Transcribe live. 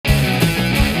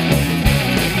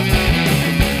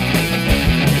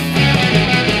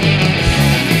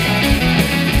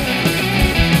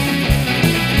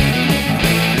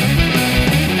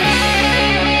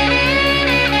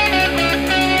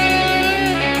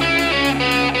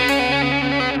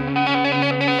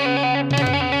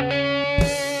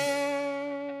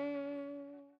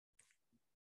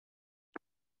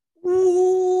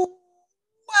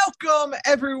Welcome,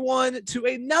 everyone, to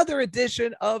another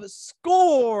edition of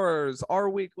Scores,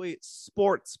 our weekly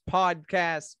sports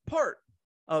podcast, part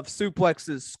of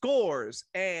Suplex's Scores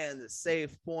and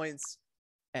Save Points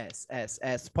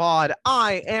SSS Pod.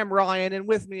 I am Ryan, and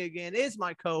with me again is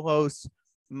my co-host,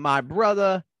 my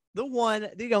brother, the one,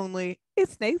 the only,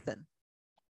 it's Nathan.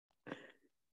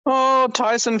 Oh,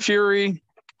 Tyson Fury.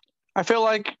 I feel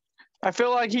like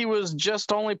he was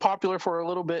just only popular for a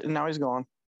little bit, and now he's gone.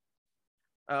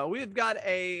 We've got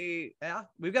a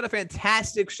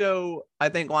fantastic show, I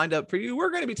think, lined up for you. We're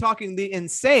going to be talking the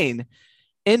insane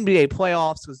NBA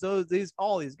playoffs because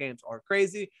all these games are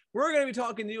crazy. We're going to be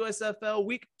talking USFL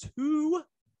Week 2.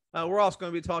 We're also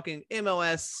going to be talking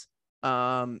MLS,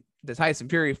 the Tyson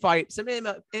Fury fight, some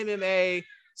MMA,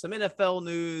 some NFL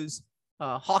news,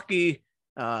 hockey,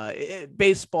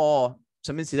 baseball,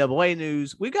 some NCAA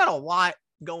news. We've got a lot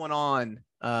going on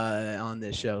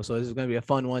this show, so this is going to be a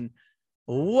fun one.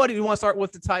 What do you want to start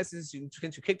with the Tyson?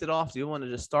 Since you kicked it off, do you want to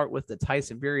just start with the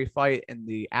Tyson Fury fight and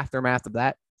the aftermath of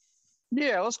that?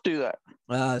 Yeah, let's do that.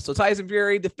 So Tyson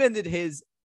Fury defended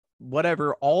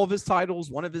all of his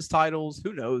titles, one of his titles,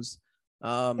 who knows?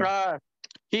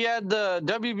 He had the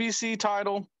WBC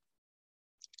title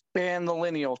and the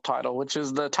lineal title, which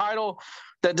is the title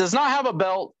that does not have a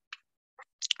belt.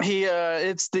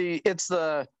 It's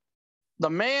the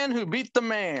man who beat the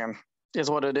man is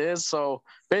what it is. So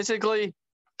basically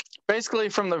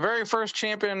from the very first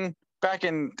champion back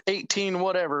in 18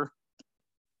 whatever,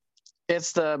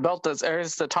 it's the belt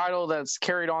it's the title that's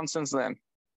carried on since then.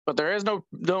 But there is no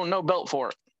belt for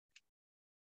it,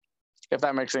 if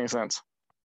that makes any sense.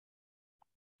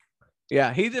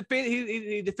 Yeah, he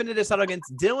defended his title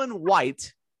against Dylan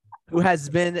White, who has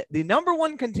been the number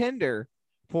one contender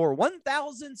for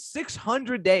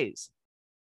 1,600 days.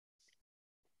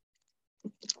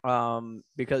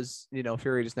 Because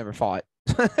Fury just never fought.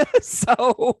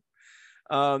 So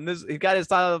he got his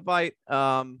title of the fight.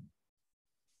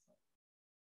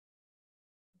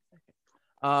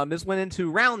 This went into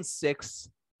round 6.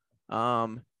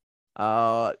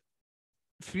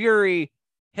 Fury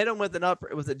hit him with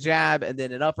a jab and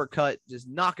then an uppercut, just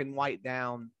knocking White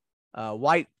down.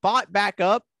 White fought back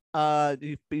up.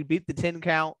 He beat the 10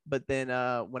 count, but then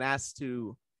when asked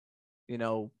to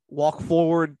walk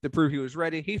forward to prove he was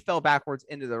ready, he fell backwards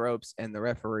into the ropes, and the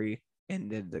referee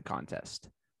ended the contest.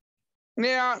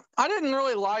 Yeah, I didn't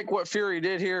really like what Fury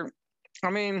did here. I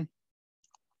mean,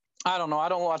 I don't know. I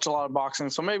don't watch a lot of boxing,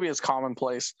 so maybe it's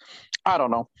commonplace. I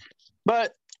don't know.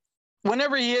 But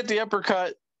whenever he hit the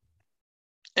uppercut,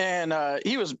 and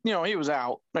he was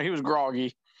out. He was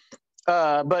groggy.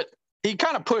 But he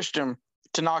kind of pushed him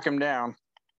to knock him down.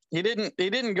 He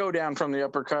didn't go down from the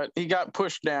uppercut. He got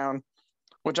pushed down,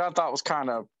 which I thought was kind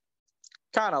of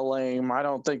lame. I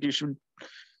don't think you should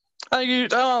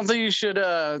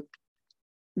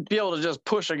be able to just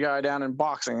push a guy down in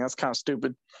boxing. That's kind of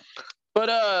stupid. But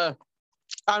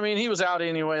I mean, he was out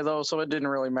anyway though, so it didn't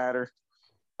really matter.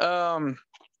 Yeah,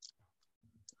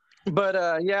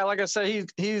 like I said,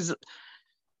 he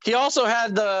also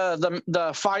had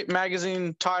the Fight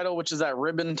Magazine title, which is that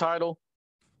ribbon title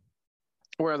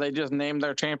where they just named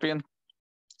their champion.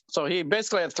 So he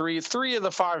basically had three of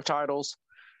the 5 titles,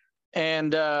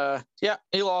 and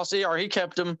he lost. Or he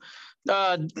kept him.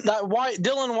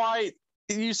 Dylan White,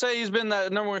 you say he's been the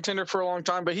number one contender for a long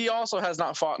time, but he also has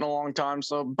not fought in a long time.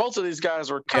 So both of these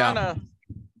guys were kind of,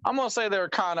 I'm gonna say they were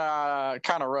kind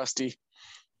of rusty.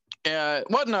 It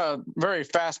wasn't a very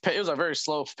fast pace. It was a very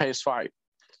slow paced fight.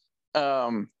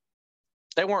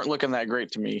 They weren't looking that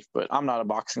great to me, but I'm not a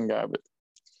boxing guy. But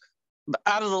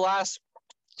out of the last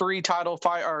 3 title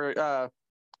fight or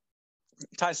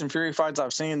Tyson Fury fights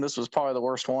I've seen, this was probably the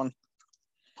worst one.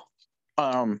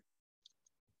 But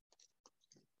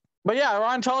yeah,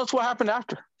 Ryan, tell us what happened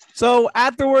after. So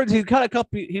afterwards, he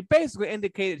basically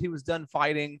indicated he was done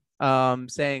fighting,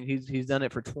 saying he's done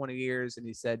it for 20 years, and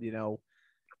he said,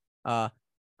 I've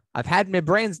had my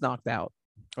brains knocked out.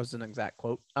 That was an exact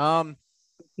quote. They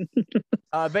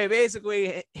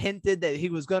basically hinted that he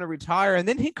was going to retire, and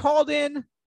then he called in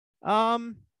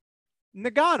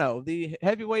Nagano, the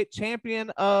heavyweight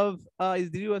champion of the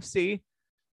UFC.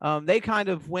 They kind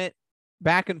of went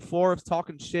back and forth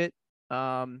talking shit.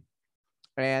 And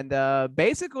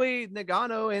basically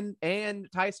Nagano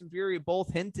and Tyson Fury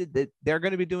both hinted that they're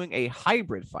going to be doing a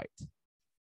hybrid fight.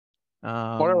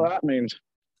 Whatever that means.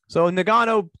 So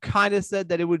Nagano kind of said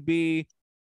that it would be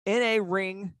in a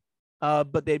ring,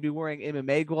 but they'd be wearing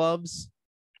MMA gloves.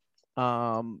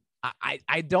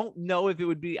 I don't know if it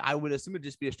would be. I would assume it'd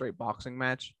just be a straight boxing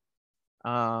match.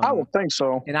 I would think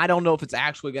so. And I don't know if it's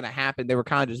actually going to happen. They were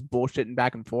kind of just bullshitting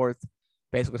back and forth.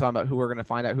 basically talking about who we're going to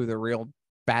find out who the real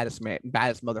baddest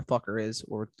motherfucker is,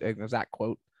 or exact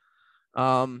quote.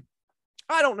 I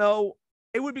don't know.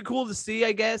 It would be cool to see,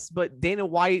 I guess, but Dana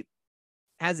White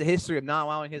has a history of not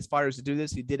allowing his fighters to do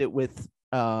this. He did it with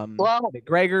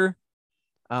McGregor.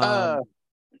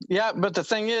 Yeah, but the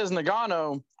thing is,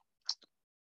 Nagano,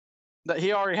 that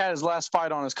he already had his last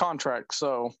fight on his contract,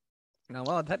 so. Now,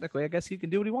 well, technically, I guess he can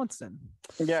do what he wants then.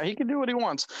 Yeah, he can do what he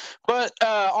wants. But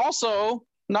also,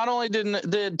 not only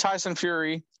did Tyson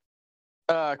Fury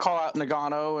call out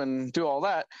Nagano and do all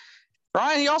that,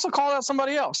 Ryan, he also called out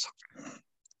somebody else.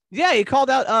 Yeah, he called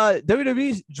out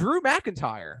WWE's Drew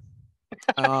McIntyre.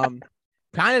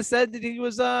 Kind of said that he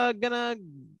was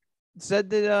said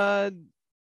that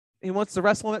he wants to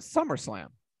wrestle him at SummerSlam.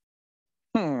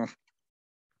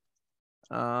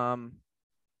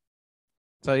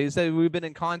 So he said we've been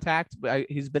in contact.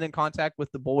 He's been in contact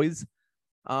with the boys.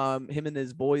 Him and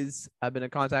his boys have been in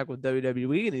contact with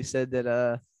WWE, and he said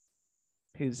that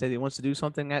he wants to do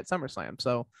something at SummerSlam.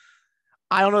 So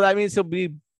I don't know. That means he'll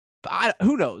be.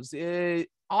 Who knows?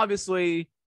 Obviously,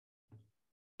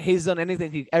 he's done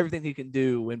everything he can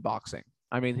do in boxing.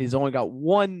 I mean, he's only got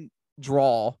one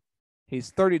draw.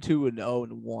 He's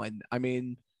 32-0-1. I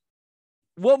mean,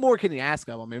 what more can he ask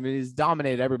of him? I mean, he's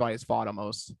dominated everybody he's fought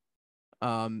almost.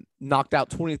 Knocked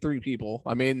out 23 people.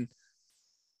 I mean,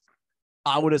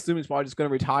 I would assume he's probably just going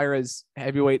to retire as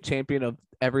heavyweight champion of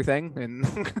everything.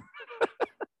 And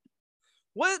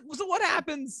what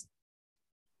happens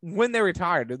when they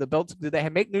retire? Do they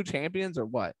make new champions or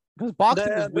what? Because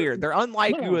boxing is weird. They're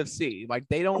unlike UFC. Like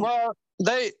they don't. Well,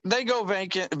 they go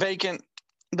vacant.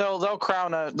 They'll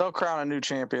crown a new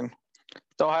champion.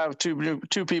 They'll have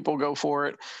two people go for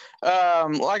it.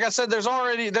 Like I said, there's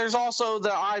also the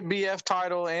IBF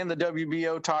title and the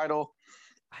WBO title.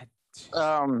 I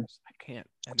don't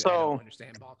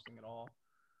understand boxing at all.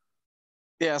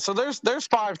 Yeah, so there's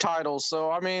 5 titles.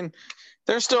 So I mean,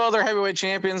 there's still other heavyweight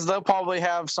champions. They'll probably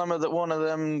have one of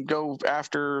them go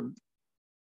after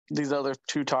these other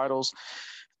 2 titles.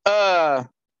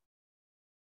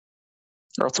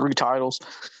 Or 3 titles.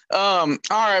 All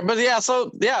right, but yeah,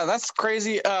 that's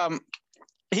crazy.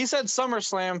 He said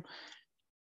SummerSlam.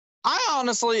 I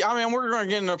mean, we're going to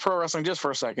get into pro wrestling just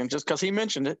for a second, just because he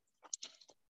mentioned it.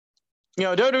 You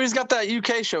know, WWE's got that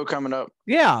UK show coming up.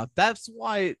 Yeah, that's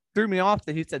why it threw me off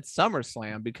that he said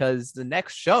SummerSlam, because the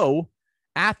next show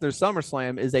after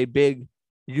SummerSlam is a big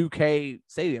UK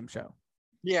stadium show.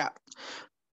 Yeah.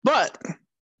 But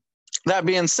that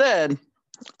being said,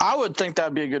 I would think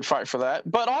that'd be a good fight for that.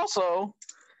 But also,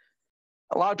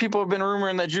 a lot of people have been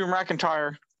rumoring that Drew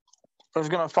McIntyre is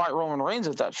going to fight Roman Reigns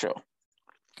at that show.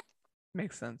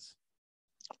 Makes sense.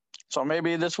 So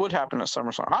maybe this would happen at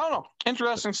SummerSlam. I don't know.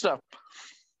 Interesting stuff.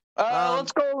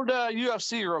 Let's go to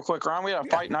UFC real quick, Ron. We had a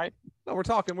fight night. No, we're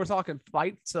talking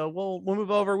fight. So we'll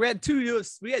move over. We had two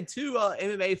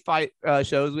MMA fight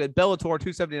shows. We had Bellator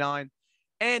 279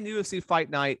 and UFC Fight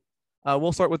Night.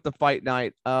 We'll start with the fight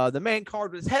night. The main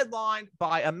card was headlined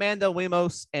by Amanda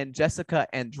Lemos and Jessica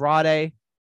Andrade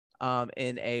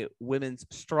in a women's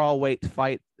strawweight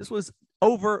fight. This was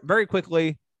over very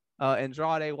quickly.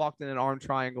 Andrade walked in an arm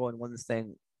triangle and won this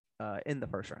thing in the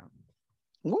first round.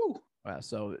 Woo!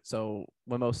 So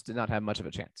Lemos did not have much of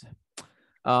a chance.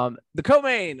 The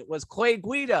co-main was Clay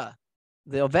Guida,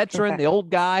 the veteran, the old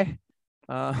guy,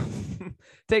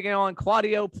 taking on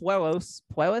Claudio Puelles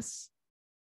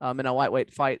in a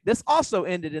lightweight fight. This also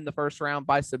ended in the first round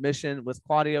by submission, with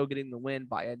Claudio getting the win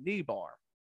by a knee bar.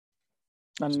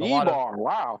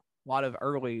 Wow. A lot of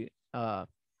early.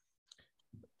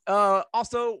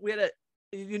 Also, we had a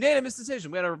unanimous decision.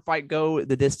 We had a fight go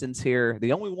the distance here.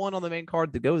 The only one on the main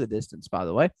card to go the distance, by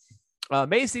the way.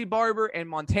 Macy Barber and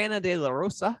Montana De La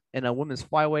Rosa in a women's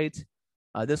flyweight.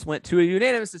 This went to a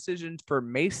unanimous decision for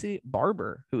Macy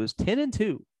Barber, who is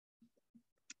 10-2.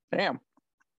 Damn.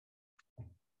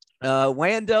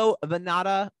 Lando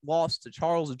Venata lost to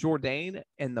Charles Jourdain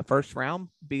in the first round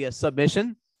via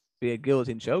submission, via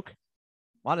guillotine choke.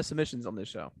 A lot of submissions on this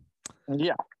show.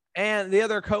 Yeah. And the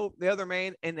other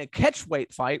main in a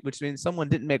catchweight fight, which means someone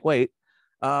didn't make weight.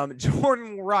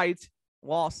 Jordan Wright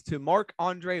lost to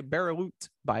Marc-Andre Barrelout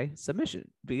by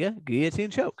submission via guillotine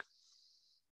choke.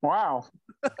 Wow.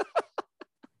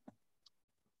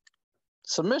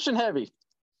 Submission heavy.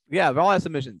 Yeah, a lot of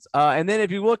submissions. And then if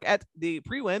you look at the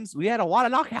prelims, we had a lot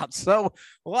of knockouts. So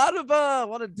a lot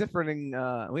of differing.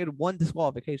 We had one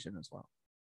disqualification as well.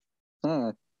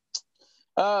 All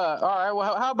right.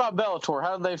 Well, how about Bellator?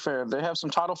 How did they fare? Did they have some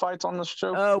title fights on this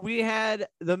show? We had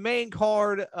the main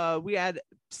card. We had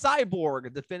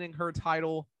Cyborg defending her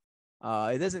title.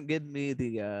 It doesn't give me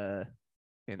the,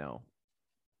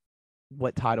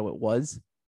 what title it was.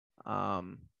 So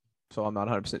I'm not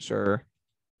 100% sure.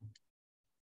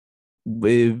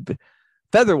 With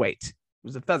featherweight, it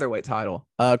was a featherweight title.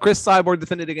 Chris Cyborg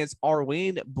defended against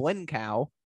Arlene Blencow,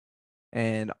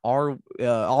 and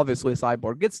obviously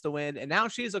Cyborg gets the win, and now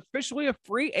she's officially a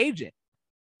free agent.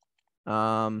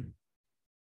 So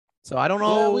I don't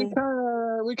know.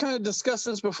 Yeah, we kind of discussed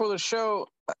this before the show.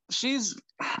 She's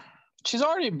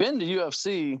already been to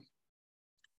UFC.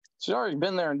 She's already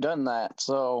been there and done that.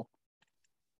 So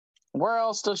where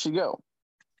else does she go?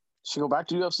 She go back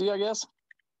to UFC, I guess.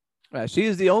 She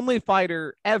is the only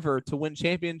fighter ever to win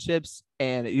championships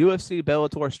and UFC,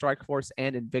 Bellator, Strikeforce,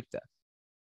 and Invicta.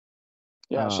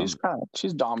 Yeah, she's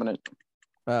dominant.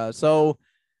 So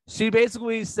she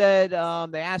basically said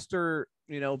they asked her,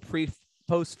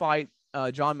 post fight,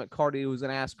 John McCarty was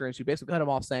going to ask her, and she basically cut him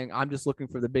off saying, "I'm just looking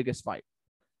for the biggest fight.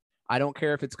 I don't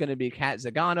care if it's going to be Kat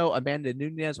Zingano, Amanda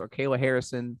Nunes, or Kayla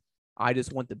Harrison. I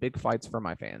just want the big fights for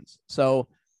my fans." So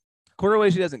clearly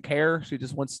she doesn't care. She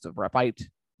just wants to fight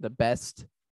the best.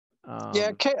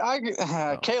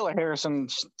 Kayla Harrison,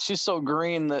 she's so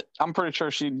green that I'm pretty sure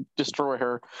she'd destroy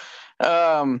her.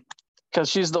 Because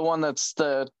she's the one that's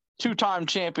the 2-time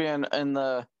champion in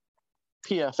the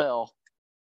PFL.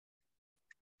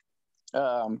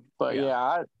 I'm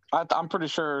pretty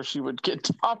sure she would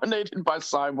get dominated by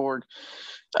Cyborg.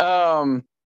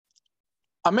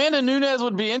 Amanda Nunes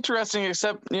would be interesting,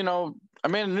 except,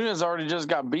 Amanda Nunes already just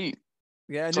got beat.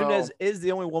 Yeah, Nunes is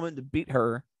the only woman to beat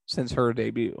her since her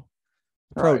debut,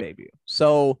 debut.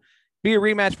 So be a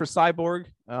rematch for Cyborg.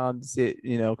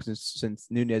 Since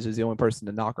Nunes is the only person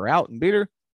to knock her out and beat her.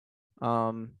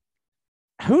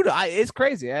 It's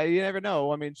crazy. You never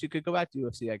know. I mean, she could go back to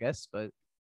UFC, I guess, but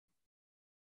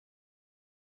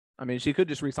I mean, she could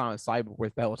just resign with Cyborg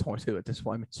with Bellator too at this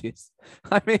point.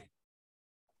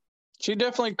 She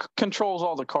definitely controls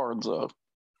all the cards, though.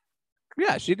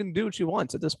 Yeah, she can do what she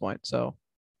wants at this point. So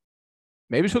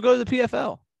maybe she'll go to the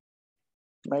PFL.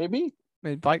 Maybe.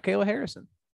 Fight Kayla Harrison.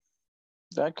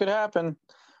 That could happen.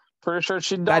 Pretty sure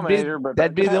she'd dominate her, but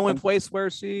that'd be the only place where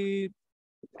she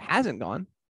hasn't gone.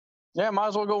 Yeah, might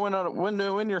as well go win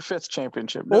your 5th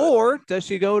championship. Or does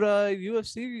she go to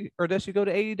UFC, or does she go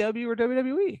to AEW or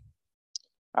WWE?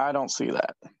 I don't see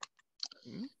that.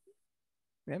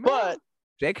 Yeah, but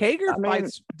Jake Hager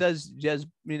does just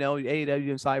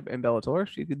AEW and Bellator.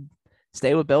 She could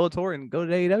stay with Bellator and go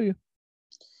to AEW.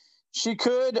 She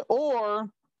could, or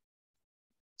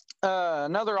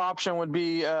another option would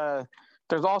be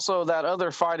there's also that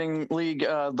other fighting league,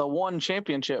 the One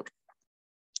Championship.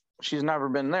 She's never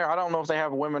been there. I don't know if they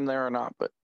have women there or not,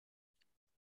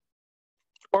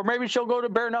 or maybe she'll go to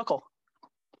bare knuckle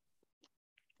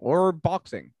or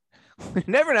boxing. You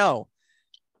never know.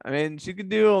 I mean,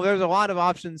 there's a lot of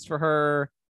options for her.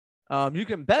 You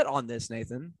can bet on this,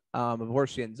 Nathan, of where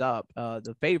she ends up.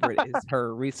 The favorite is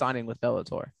her re-signing with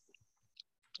Bellator.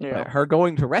 Yeah. But her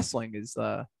going to wrestling is,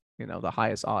 the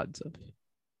highest odds of.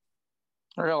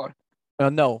 Really?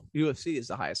 No, UFC is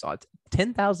the highest odds.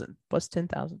 10,000 plus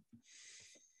 10,000.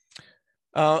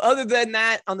 Other than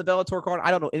that, on the Bellator card,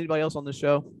 I don't know anybody else on the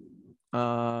show.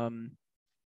 And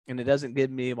it doesn't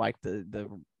give me like the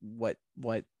what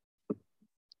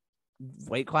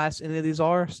weight class any of these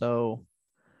are. So,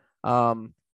 but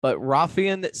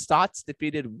Rafian Stotts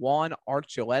defeated Juan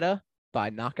Archuleta by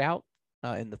knockout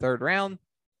in the 3rd round.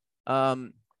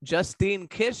 Justine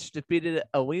Kish defeated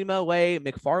Alima Way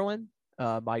McFarlane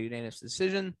by unanimous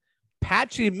decision.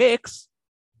 Patchy Mix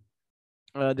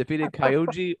defeated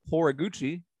Kyoji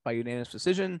Horiguchi by unanimous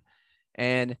decision.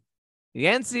 And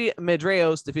Yancy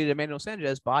Medeiros defeated Emmanuel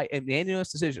Sanchez by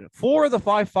unanimous decision. 4 of the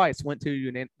 5 fights went to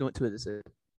a decision.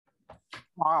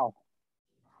 Wow.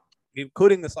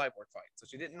 Including the Cyborg fight. So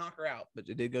she didn't knock her out, but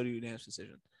she did go to unanimous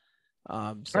decision.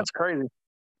 That's crazy.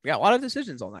 Yeah, a lot of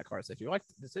decisions on that card. So if you like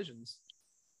decisions,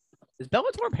 is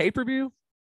Bellator pay-per-view?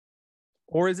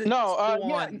 Or is it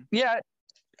on? Yeah.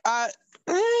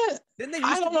 Didn't they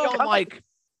used to be on like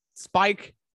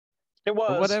Spike? It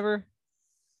was. Or whatever.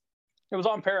 It was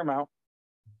on Paramount.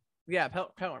 Yeah,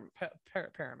 Paramount.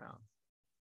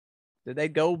 Did they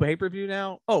go pay-per-view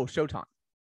now? Oh, Showtime.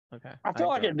 Okay. I feel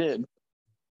like it did.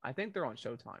 I think they're on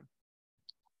Showtime.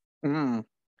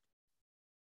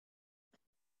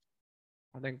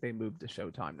 I think they moved to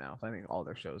Showtime now. So I think all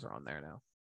their shows are on there now.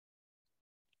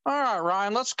 All right,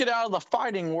 Ryan, let's get out of the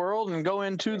fighting world and go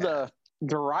into the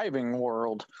driving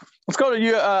world. Let's go to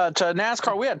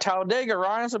NASCAR. We had Talladega,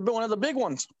 Ryan. It's one of the big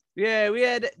ones. Yeah, we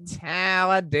had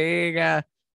Talladega.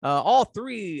 All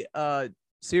 3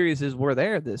 series were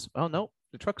there. The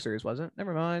Truck Series wasn't.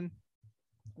 Never mind.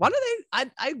 Why do they?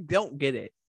 I don't get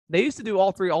it. They used to do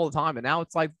all 3 all the time, and now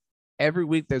it's like every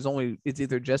week it's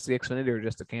either just the Xfinity or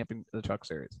just the Truck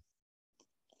Series.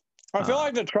 I feel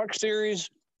like the Truck Series,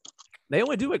 they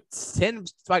only do like 10.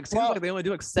 Like seems like they only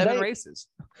do like 7 races.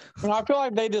 I feel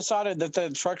like they decided that the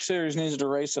Truck Series needs to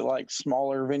race at like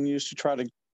smaller venues to try to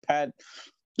pad.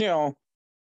 You know,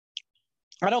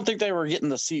 I don't think they were getting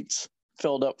the seats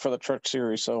filled up for the Truck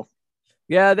Series. So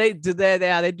yeah, they do that.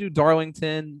 Yeah, they do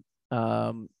Darlington,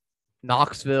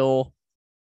 Knoxville,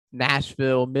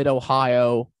 Nashville, Mid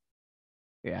Ohio.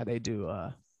 Yeah, they do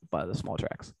by the small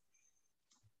tracks,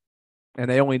 and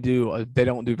they only do they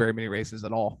don't do very many races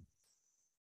at all.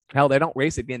 Hell, they don't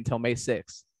race again until May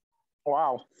 6th.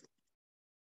 Wow.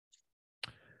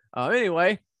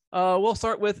 Anyway, we'll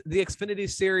start with the Xfinity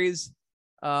Series.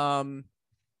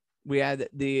 We had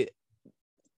the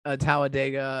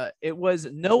Talladega. It was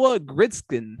Noah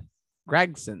Gragson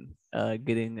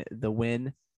getting the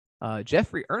win.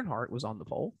 Jeffrey Earnhardt was on the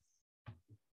pole.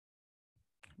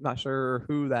 Not sure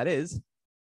who that is.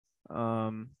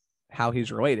 How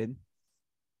he's related.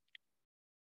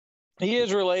 He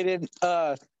is related.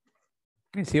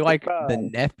 Is he like the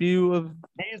nephew of?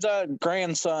 He's a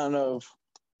grandson of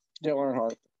Dale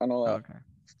Earnhardt. I know that.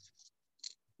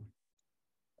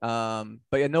 Okay.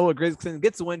 But yeah, Noah Gragson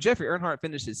gets the win. Jeffrey Earnhardt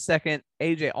finishes second.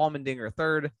 AJ Allmendinger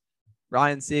third.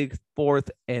 Ryan Sieg fourth,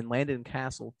 and Landon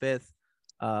Castle fifth.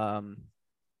 So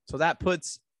that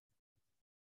puts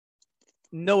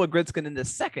Noah Gragson in the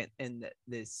second in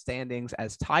the standings,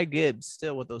 as Ty Gibbs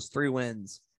still with those 3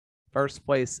 wins, first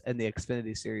place in the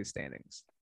Xfinity Series standings.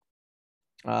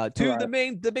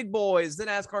 The big boys, the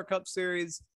NASCAR Cup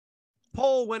Series.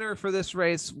 Pole winner for this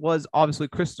race was obviously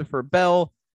Christopher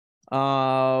Bell.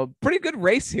 Pretty good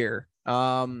race here. We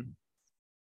had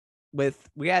Dale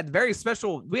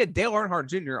Earnhardt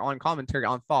Jr. on commentary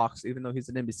on Fox, even though he's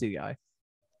an NBC guy.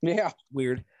 Yeah.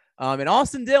 Weird. And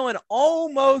Austin Dillon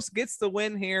almost gets the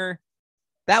win here.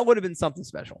 That would have been something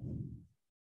special.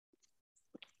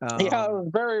 Yeah, it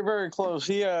was very, very close.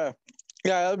 Yeah, it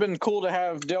would have been cool to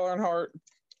have Dale Earnhardt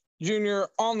Jr.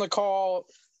 on the call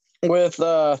with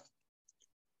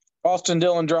Austin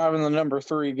Dillon driving the number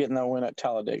 3, getting that win at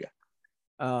Talladega.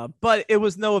 But it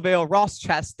was no avail. Ross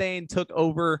Chastain took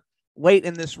over late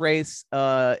in this race,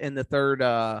 in the third,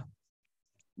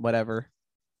 whatever.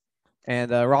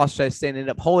 And Ross Chastain ended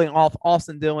up holding off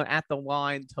Austin Dillon at the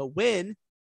line to win.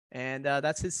 And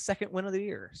that's his second win of the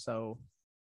year. So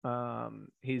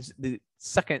he's the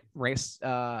second race.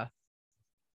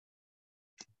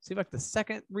 Seems like the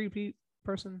second repeat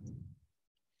person.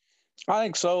 I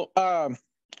think so.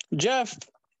 Jeff,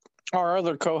 our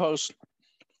other co-host,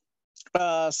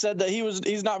 said that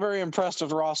he's not very impressed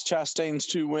with Ross Chastain's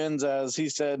 2 wins, as he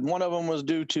said one of them was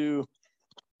due to.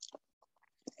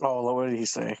 Oh, what did he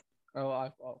say? Oh,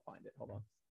 I'll find it. Hold on.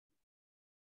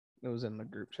 It was in the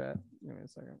group chat. Give me a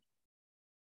second.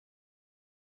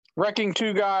 Wrecking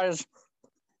 2 guys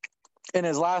in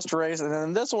his last race, and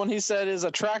then this one he said is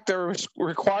a track that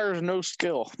requires no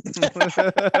skill.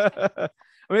 I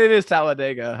mean, it is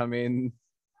Talladega. I mean,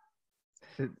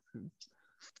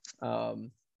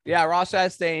 yeah, Ross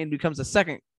Chastain becomes the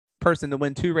second person to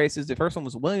win 2 races. The first one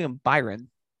was William Byron,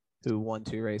 who won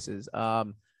 2 races.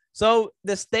 So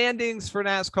the standings for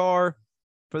NASCAR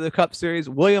for the Cup Series: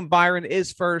 William Byron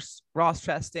is first, Ross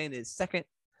Chastain is second,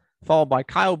 followed by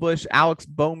Kyle Busch, Alex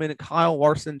Bowman, Kyle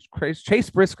Larson, Chase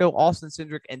Briscoe, Austin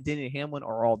Cindric, and Denny Hamlin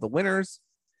are all the winners.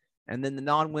 And then the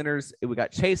non-winners, we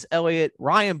got Chase Elliott,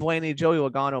 Ryan Blaney, Joey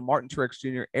Logano, Martin Truex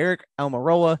Jr., Eric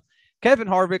Almirola, Kevin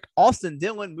Harvick. Austin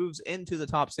Dillon moves into the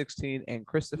top 16, and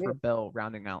Christopher Bell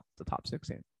rounding out the top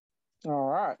 16. All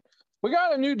right. We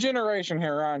got a new generation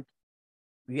here, Ryan.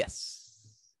 Yes,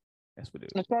 we do.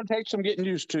 It's going to take some getting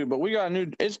used to, but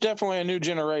it's definitely a new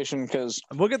generation, because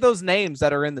look at those names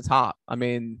that are in the top. I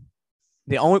mean,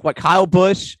 the only Kyle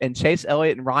Busch and Chase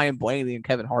Elliott and Ryan Blaney and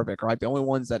Kevin Harvick are like the only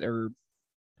ones that are,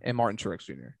 and Martin Truex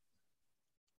Jr.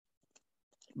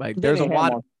 Like there's a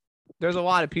lot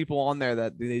of people on there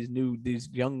that these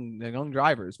young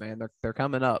drivers, man, they're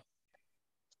coming up.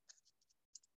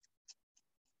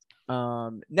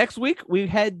 Next week we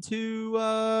head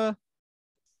to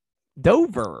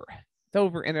Dover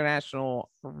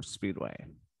International Speedway.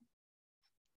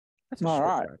 That's a all short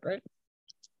right. track, right?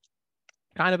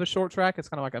 Kind of a short track. It's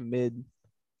kind of like a mid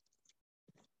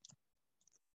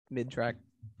track.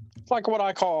 It's like what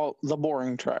I call the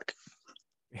boring track.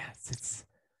 Yes, it's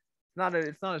not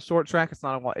a short track. It's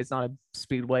not a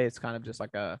speedway. It's kind of just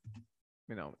like a,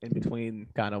 in between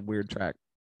kind of weird track.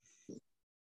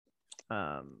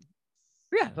 Yeah,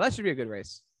 so that should be a good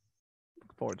race.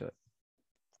 Looking forward to it.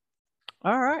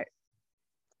 All right.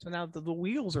 So now the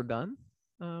wheels are done.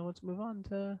 Let's move on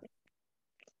to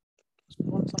Let's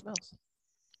move on to something else.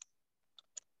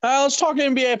 Let's talk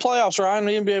NBA playoffs, Ryan.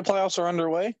 The NBA playoffs are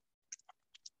underway.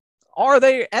 Are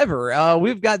they ever?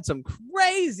 We've got some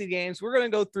crazy games. We're going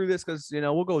to go through this because,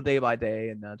 we'll go day by day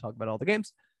and talk about all the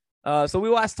games. So we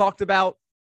last talked about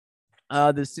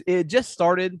this. It just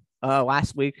started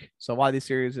last week. So a lot of these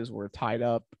series were tied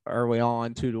up early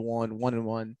on,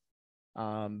 2-1,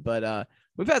 1-1. But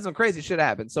we've had some crazy shit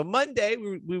happen. So Monday,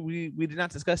 we did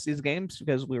not discuss these games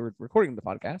because we were recording the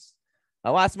podcast.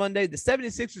 Last Monday, the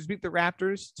 76ers beat the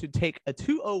Raptors to take a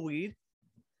 2-0 lead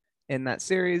in that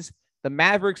series. The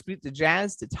Mavericks beat the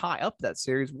Jazz to tie up that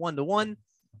series 1-1.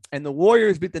 And the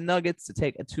Warriors beat the Nuggets to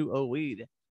take a 2-0 lead.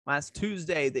 Last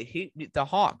Tuesday, the Heat beat the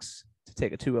Hawks to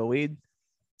take a 2-0 lead.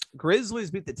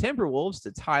 Grizzlies beat the Timberwolves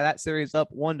to tie that series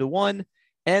up 1-1.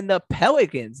 And the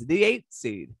Pelicans, the 8th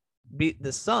seed, beat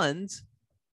the Suns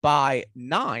by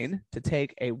 9 to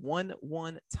take a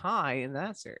 1-1 tie in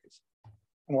that series.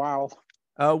 Wow.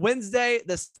 Wednesday,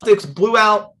 the Celtics blew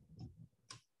out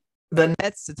the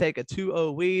Nets to take a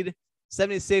 2-0 lead.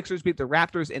 76ers beat the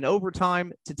Raptors in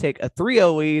overtime to take a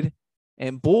 3-0 lead.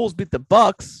 And Bulls beat the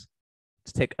Bucks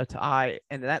to take a tie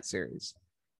in that series.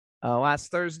 Last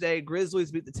Thursday,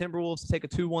 Grizzlies beat the Timberwolves to take a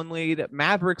 2-1 lead.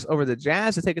 Mavericks over the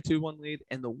Jazz to take a 2-1 lead.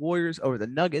 And the Warriors over the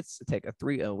Nuggets to take a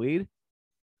 3-0 lead.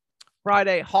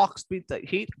 Friday, Hawks beat the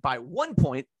Heat by 1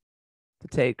 point to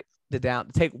take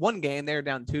one game. They're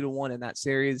down 2-1 in that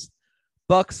series.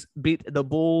 Bucks beat the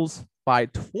Bulls by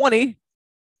 20.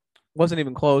 Wasn't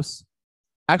even close.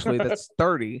 Actually, that's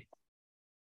 30.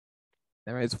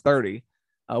 It's 30.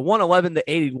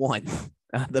 111-81.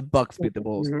 The Bucks beat the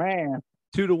Bulls. Man.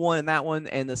 2-1 in that one.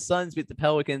 And the Suns beat the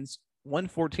Pelicans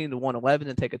 114-111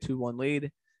 to take a 2-1 lead.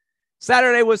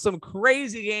 Saturday was some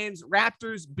crazy games.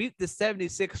 Raptors beat the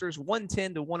 76ers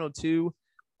 110-102 to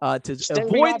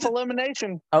avoid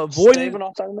elimination.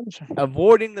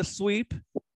 Avoiding the sweep.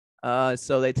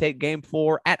 So they take game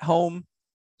 4 at home.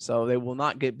 So they will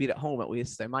not get beat at home, at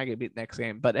least. They might get beat next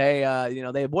game. But hey,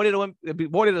 they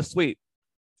avoided a sweep.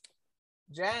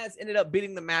 Jazz ended up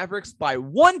beating the Mavericks by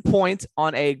 1 point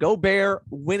on a Gobert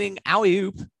winning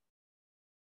alley-oop,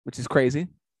 which is crazy.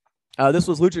 This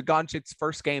was Luka Doncic's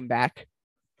first game back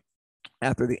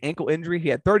after the ankle injury. He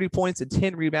had 30 points and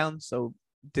 10 rebounds, so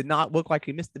did not look like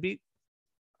he missed the beat.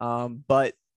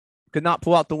 But could not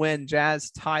pull out the win. Jazz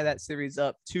tie that series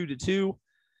up 2-2.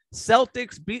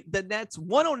 Celtics beat the Nets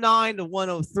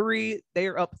 109-103. They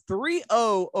are up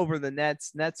 3-0 over the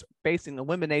Nets. Nets facing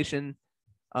elimination.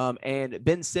 And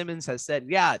Ben Simmons has said,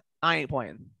 "Yeah, I ain't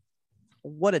playing."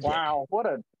 What a wow!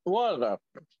 Dick. What a.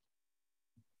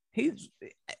 He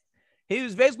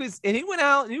was basically, and he went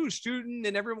out and he was shooting,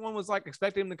 and everyone was like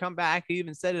expecting him to come back. He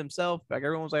even said it himself, like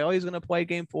everyone was like, "Oh, he's gonna play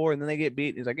game 4," and then they get beat.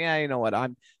 And he's like, "Yeah, you know what?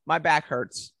 My back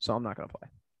hurts, so I'm not gonna play."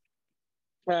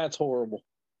 That's horrible.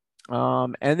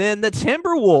 And then the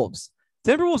Timberwolves.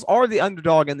 Timberwolves are the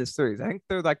underdog in this series. I think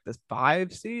they're like the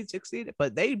 5 seed, 6 seed,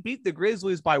 but they beat the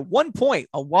Grizzlies by 1 point.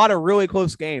 A lot of really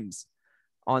close games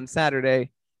on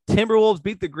Saturday. Timberwolves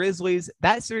beat the Grizzlies.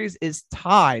 That series is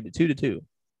tied 2-2.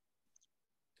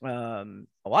 A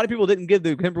lot of people didn't give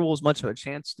the Timberwolves much of a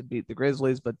chance to beat the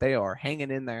Grizzlies, but they are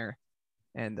hanging in there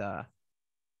and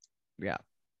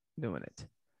doing it.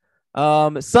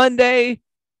 Sunday,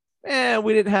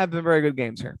 we didn't have some very good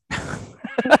games here.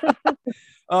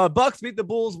 Bucks beat the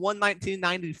Bulls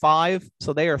 119-95,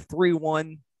 so they are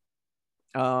 3-1.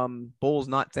 Bulls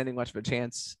not standing much of a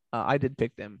chance. I did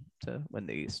pick them to win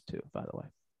the East too, by the way.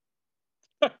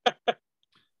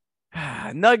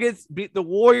 Nuggets beat the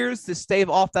Warriors to stave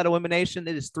off that elimination.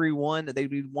 It is 3-1. They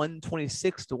beat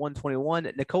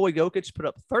 126-121. Nikola Jokic put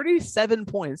up 37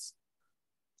 points.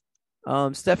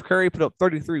 Steph Curry put up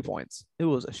 33 points. It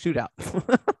was a shootout.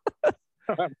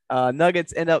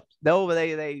 Nuggets end up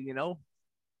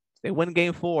they win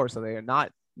game 4, so they are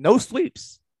no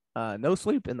sweeps. No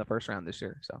sweep in the first round this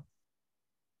year. So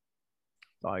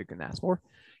that's all you can ask for.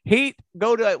 Heat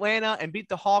go to Atlanta and beat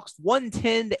the Hawks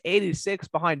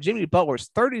 110-86 behind Jimmy Butler's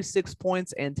 36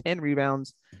 points and 10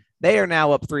 rebounds. They are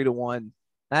now up 3-1.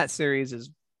 That series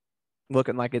is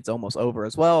looking like it's almost over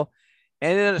as well.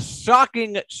 And then a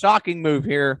shocking move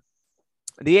here.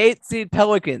 The 8th seed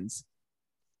Pelicans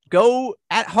go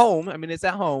at home. I mean, it's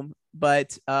at home,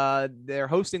 but they're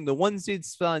hosting the 1 seed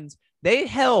Suns. They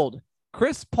held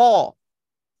Chris Paul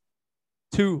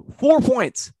to 4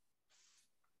 points.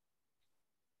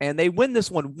 And they win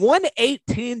this one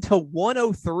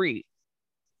 118-103.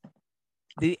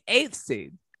 The 8th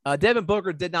seed. Devin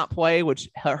Booker did not play, which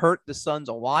hurt the Suns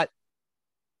a lot.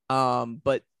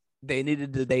 But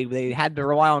they had to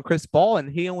rely on Chris Paul,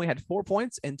 and he only had 4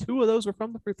 points, and 2 of those were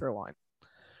from the free throw line.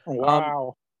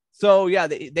 Wow. So yeah,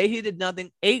 he did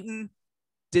nothing. Ayton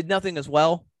did nothing as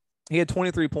well. He had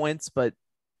 23 points, but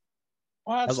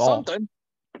Well, that that's was all. something.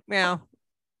 Yeah,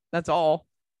 that's all.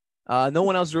 No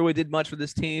one else really did much for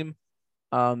this team.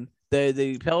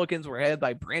 The Pelicans were headed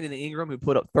by Brandon Ingram, who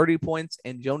put up 30 points,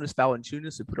 and Jonas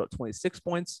Valanciunas, who put up 26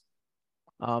 points.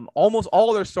 Almost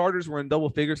all their starters were in double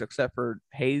figures except for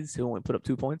Hayes, who only put up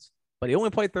 2 points, but he only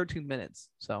played 13 minutes.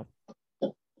 So,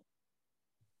 but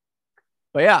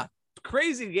yeah,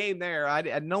 crazy game there.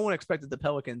 No one expected the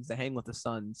Pelicans to hang with the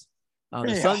Suns.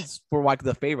 The Suns were like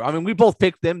the favorite. I mean, we both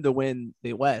picked them to win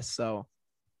the West, so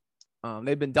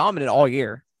they've been dominant all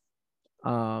year.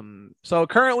 So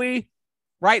currently,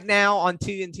 right now on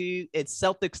TNT, it's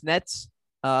Celtics Nets.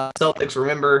 Celtics,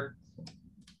 remember,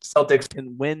 Celtics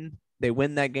can win. They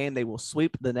win that game, they will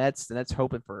sweep the Nets. The Nets are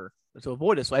hoping to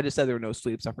avoid it. So I just said there were no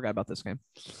sweeps. I forgot about this game.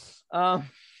 Yeah,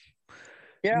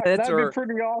 that'd be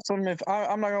pretty awesome. If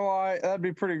I'm not gonna lie, that'd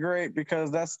be pretty great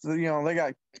because that's they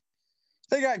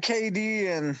got KD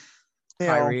and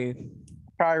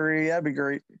Kyrie. That'd be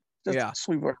great. Just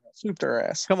sweep their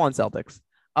ass. Come on, Celtics.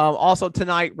 Also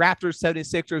tonight, Raptors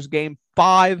 76ers game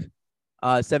 5.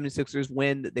 76ers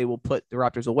win. They will put the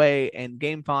Raptors away. And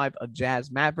game 5 of Jazz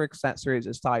Mavericks. That series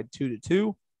is tied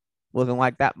 2-2. Looking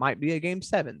like that might be a game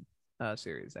 7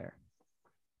 series there.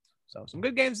 So some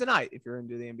good games tonight if you're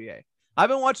into the NBA. I've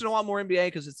been watching a lot more NBA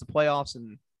because it's the playoffs,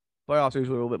 and playoffs are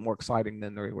usually a little bit more exciting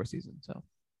than the regular season. So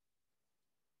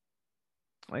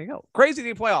there you go. Crazy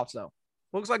deep playoffs, though.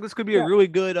 Looks like this could be a really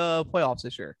good playoffs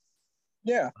this year.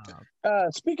 Yeah.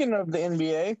 Speaking of the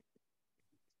NBA,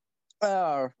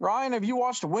 Ryan, have you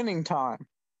watched Winning Time?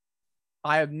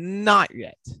 I have not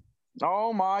yet.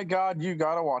 Oh my God, you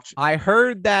gotta watch it. I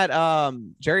heard that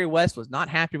Jerry West was not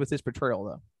happy with his portrayal,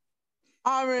 though.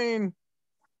 I mean,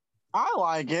 I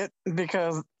like it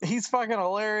because he's fucking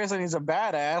hilarious and he's a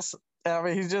badass. I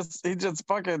mean, he just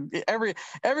fucking every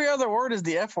other word is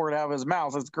the F word out of his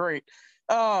mouth. It's great.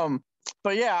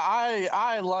 But yeah,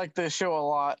 I like this show a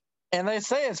lot, and they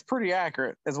say it's pretty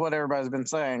accurate, is what everybody's been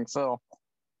saying. So,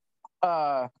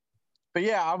 but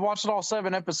yeah, I've watched all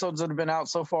 7 episodes that have been out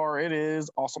so far. It is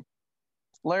awesome.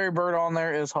 Larry Bird on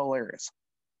there is hilarious.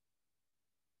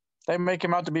 They make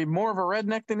him out to be more of a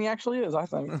redneck than he actually is, I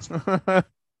think.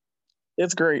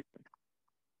 It's great.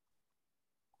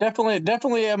 Definitely a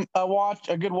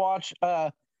good watch.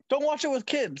 Don't watch it with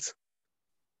kids.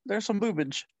 There's some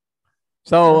boobage.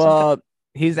 So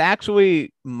he's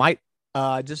actually might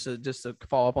just to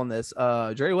follow up on this.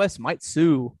 Jerry West might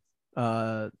sue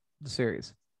the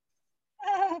series.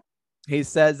 He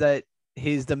says that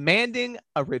he's demanding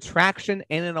a retraction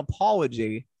and an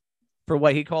apology for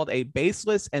what he called a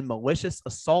baseless and malicious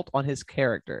assault on his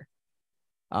character.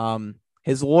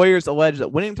 His lawyers allege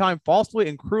that Winning Time falsely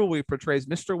and cruelly portrays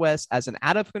Mr. West as an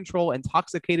out-of-control,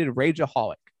 intoxicated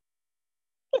rageaholic,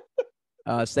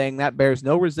 saying that bears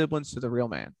no resemblance to the real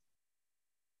man.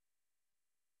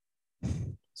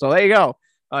 So there you go.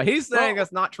 He's saying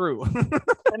that's not true.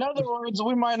 In other words,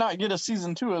 we might not get a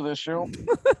season 2 of this show.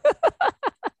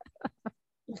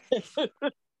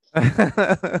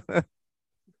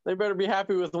 They better be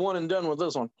happy with the one and done with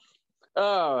this one.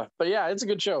 But yeah, it's a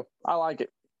good show. I like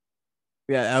it.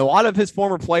 Yeah, a lot of his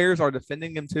former players are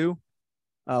defending him too.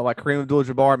 Like Kareem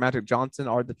Abdul-Jabbar, Magic Johnson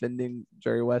are defending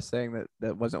Jerry West, saying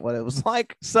that wasn't what it was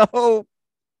like. So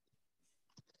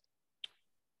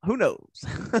who knows?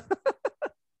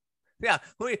 Yeah,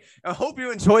 I hope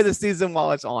you enjoy the season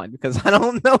while it's on, because I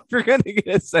don't know if you're going to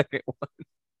get a second one.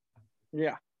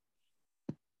 Yeah.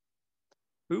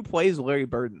 Who plays Larry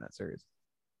Bird in that series?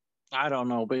 I don't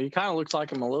know, but he kind of looks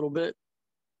like him a little bit.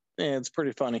 Yeah, it's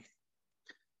pretty funny.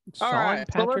 Sean right,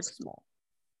 Patrick Small.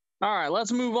 All right,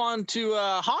 let's move on to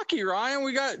hockey, Ryan.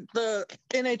 We got the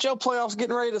NHL playoffs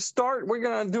getting ready to start. We're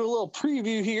going to do a little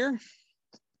preview here.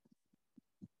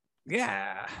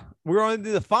 Yeah, we're going to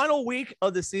do the final week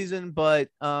of the season, but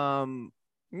I'm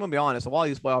going to be honest, a lot of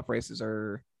these playoff races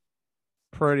are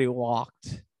pretty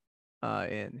locked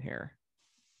in here.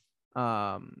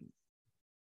 I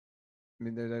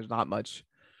mean, there's not much.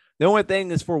 The only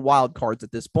thing is for wild cards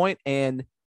at this point, and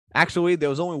actually, there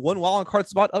was only one wild card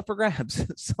spot up for grabs.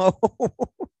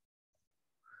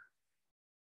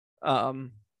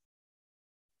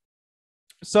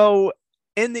 So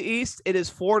in the East, it is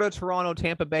Florida, Toronto,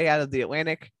 Tampa Bay out of the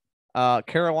Atlantic,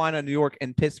 Carolina, New York,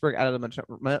 and Pittsburgh out of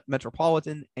the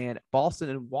Metropolitan, and Boston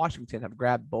and Washington have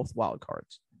grabbed both wild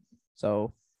cards.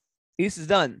 So East is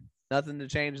done. Nothing to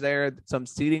change there. Some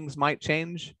seedings might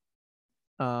change,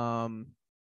 but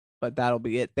that'll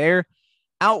be it there.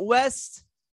 Out West,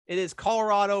 it is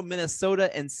Colorado,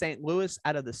 Minnesota, and St. Louis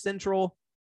out of the Central,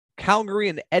 Calgary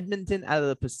and Edmonton out of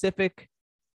the Pacific,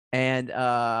 And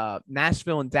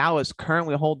Nashville and Dallas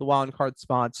currently hold the wild card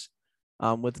spots,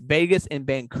 with Vegas and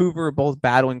Vancouver both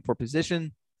battling for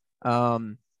position.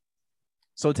 So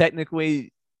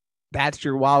technically, that's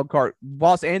your wild card.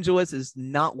 Los Angeles is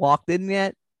not locked in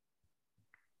yet.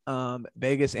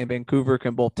 Vegas and Vancouver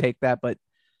can both take that, but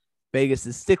Vegas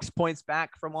is 6 points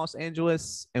back from Los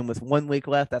Angeles, and with 1 week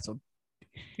left, that's a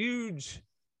huge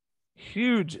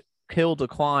hill to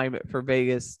climb for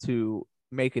Vegas to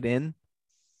make it in.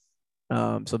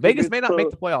 So Vegas may not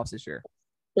make the playoffs this year.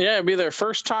 Yeah, it'd be their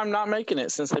first time not making it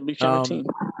since they became a team.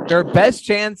 Their best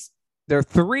chance, they're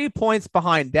 3 points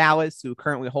behind Dallas, who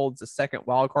currently holds the second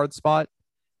wildcard spot.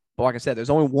 But like I said, there's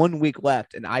only 1 week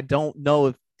left, and I don't know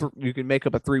if you can make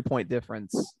up a 3-point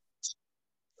difference.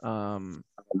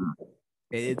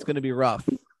 It's going to be rough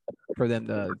for them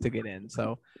to get in.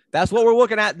 So that's what we're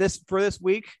looking at this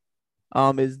week.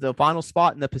 Is the final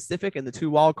spot in the Pacific and the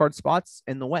 2 wildcard spots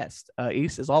in the West.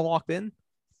 East is all locked in.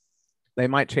 They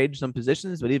might change some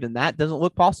positions, but even that doesn't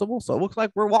look possible. So it looks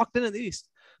like we're locked in the East.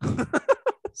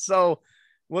 So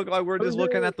look like we're just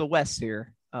looking at the West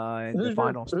here in the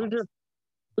finals.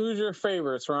 Who's your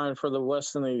favorites, Ryan, for the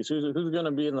West and the East? Who's going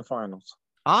to be in the finals?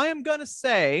 I am going to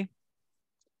say,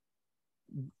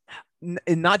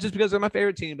 and not just because they're my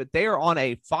favorite team, but they are on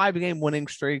a 5-game winning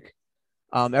streak.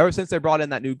 Ever since they brought in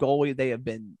that new goalie, they have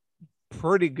been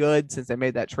pretty good since they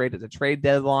made that trade at the trade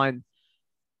deadline.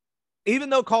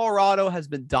 Even though Colorado has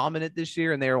been dominant this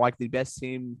year and they are like the best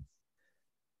team,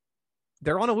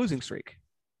 they're on a losing streak.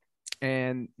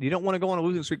 And you don't want to go on a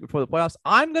losing streak before the playoffs.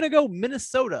 I'm going to go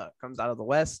Minnesota comes out of the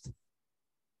West.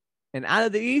 And out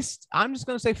of the East, I'm just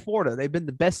going to say Florida. They've been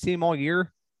the best team all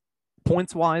year,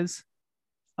 points-wise,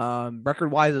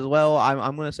 record-wise as well.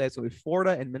 I'm going to say it's going to be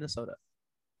Florida and Minnesota.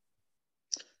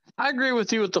 I agree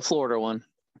with you with the Florida one.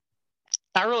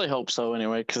 I really hope so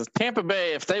anyway, because Tampa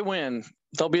Bay, if they win,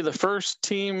 they'll be the first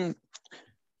team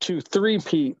to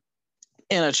three-peat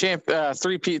in a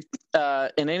three-peat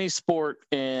in any sport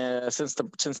since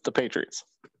the Patriots.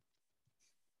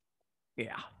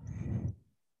 Yeah.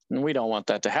 And we don't want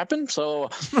that to happen, so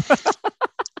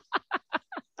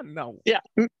no. Yeah.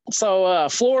 So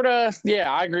Florida,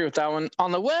 yeah, I agree with that one.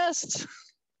 On the West,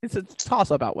 it's a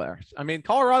toss-up out there. I mean,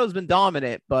 Colorado's been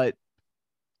dominant, but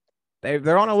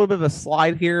they're on a little bit of a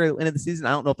slide here at the end of the season.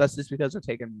 I don't know if that's just because they're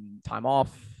taking time off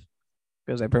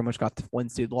because they pretty much got the 1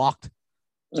 seed locked.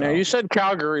 So, yeah, you said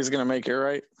Calgary is going to make it,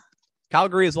 right?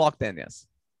 Calgary is locked in, yes.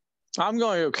 I'm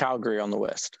going to go Calgary on the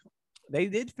West. They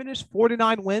did finish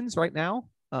 49 wins right now.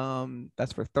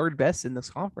 That's for third best in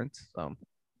this conference.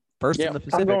 First in the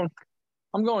Pacific.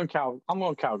 I'm going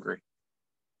Calgary.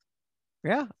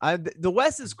 Yeah, the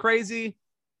West is crazy.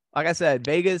 Like I said,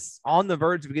 Vegas on the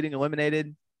verge of getting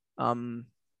eliminated. Who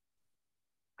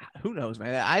knows,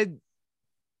 man?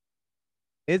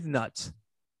 It's nuts.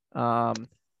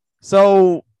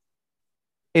 So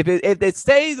if it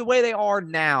stays the way they are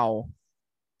now,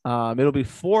 it'll be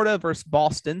Florida versus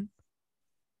Boston,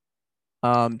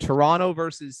 Toronto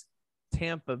versus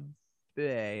Tampa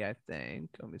Bay, I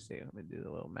think. Let me see. Let me do the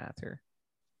little math here.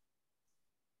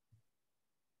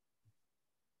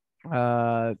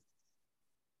 I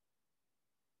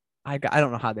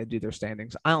don't know how they do their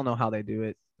standings. I don't know how they do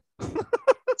it.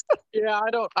 Yeah,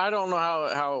 I don't know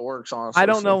how it works, honestly. I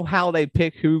don't know how they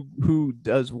pick who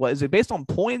does what. Is it based on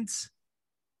points?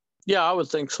 Yeah, I would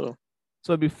think so.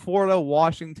 So it'd be Florida,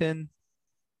 Washington,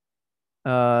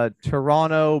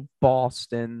 Toronto,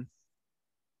 Boston,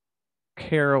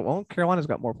 Carolina's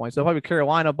got more points. So probably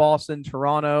Carolina, Boston,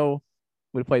 Toronto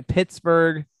would play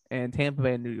Pittsburgh, and Tampa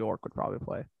Bay and New York would probably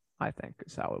play. I think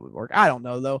is how it would work. I don't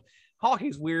know though.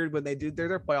 Hockey's weird when they do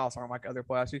their playoffs aren't like other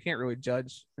playoffs. You can't really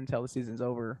judge until the season's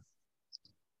over.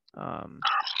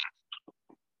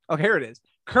 Okay, here it is.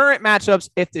 Current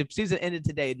matchups. If the season ended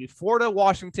today, it'd be Florida,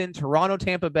 Washington, Toronto,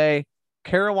 Tampa Bay,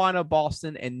 Carolina,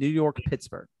 Boston, and New York,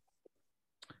 Pittsburgh.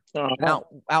 Now,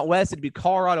 out west, it'd be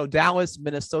Colorado, Dallas,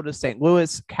 Minnesota, St.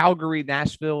 Louis, Calgary,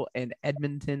 Nashville, and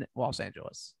Edmonton, Los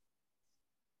Angeles.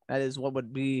 That is what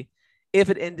would be if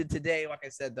it ended today. Like I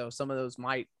said, though, some of those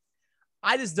might.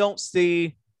 I just don't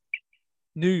see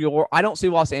New York. I don't see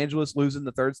Los Angeles losing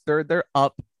the third. They're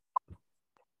up,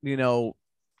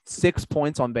 6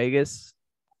 points on Vegas.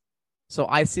 So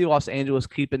I see Los Angeles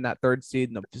keeping that third seed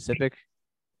in the Pacific.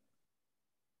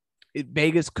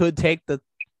 Vegas could take the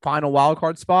final wild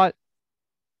card spot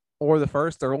or the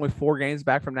first. They're only 4 games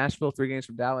back from Nashville, 3 games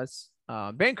from Dallas.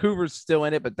 Vancouver's still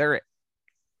in it, but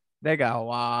they got a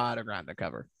lot of ground to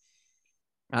cover.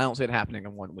 I don't see it happening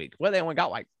in 1 week. Well, they only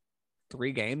got like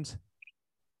 3 games.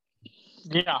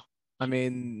 Yeah. I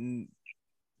mean,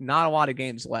 not a lot of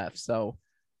games left. So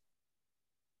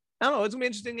I don't know. It's gonna be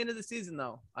interesting into the season,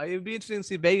 though. It'd be interesting to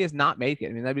see Vegas not make it.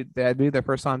 I mean, that'd be their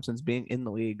first time since being in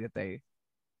the league that they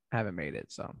haven't made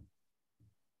it. So, it'd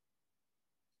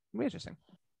be interesting.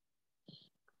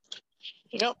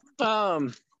 Yep.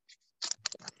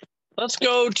 Let's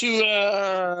go to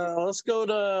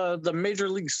the Major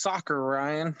League Soccer,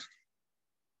 Ryan.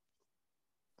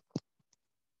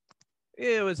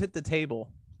 It was hit the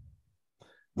table.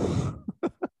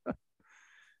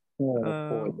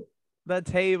 The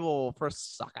table for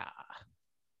soccer.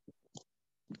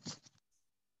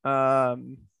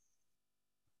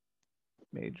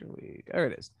 Major League. There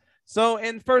it is. So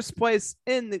in first place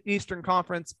in the Eastern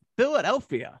Conference,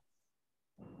 Philadelphia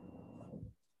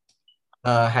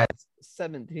has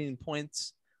 17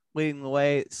 points, leading the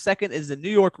way. Second is the New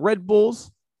York Red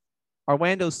Bulls.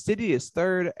 Orlando City is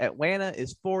third. Atlanta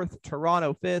is fourth.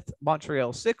 Toronto fifth.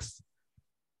 Montreal sixth.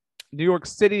 New York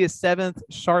City is seventh.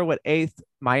 Charlotte eighth.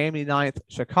 Miami ninth.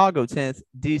 Chicago 10th.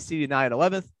 DC United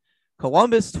 11th.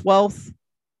 Columbus 12th.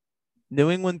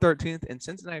 New England 13th. And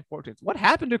Cincinnati 14th. What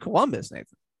happened to Columbus,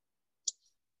 Nathan?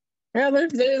 Yeah,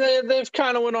 they've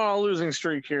kind of went on a losing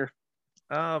streak here.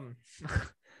 Man,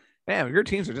 your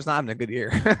teams are just not having a good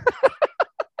year.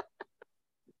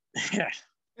 Yeah.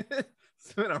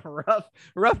 It's been a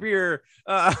rough year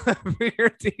for your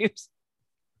teams.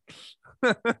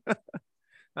 I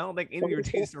don't think any of your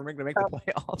teams are going to make the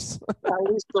playoffs. At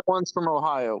least the ones from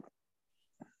Ohio.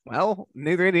 Well,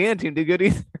 neither Indiana team did good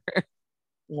either.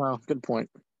 Well, good point.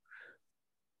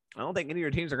 I don't think any of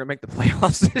your teams are going to make the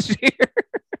playoffs this year.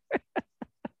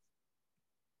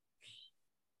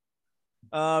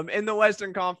 In the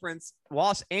Western Conference,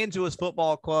 Los Angeles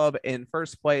Football Club in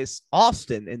first place,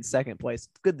 Austin in second place.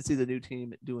 It's good to see the new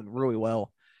team doing really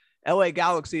well. LA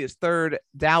Galaxy is third,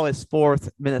 Dallas fourth,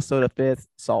 Minnesota fifth,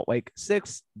 Salt Lake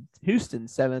sixth, Houston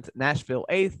seventh, Nashville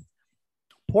eighth,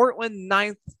 Portland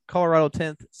ninth, Colorado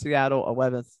 10th, Seattle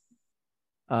 11th,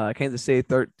 Kansas City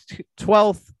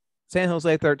 12th, San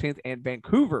Jose 13th, and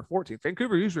Vancouver 14th.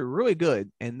 Vancouver usually really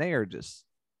good, and they are just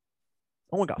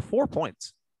only got 4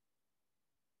 points.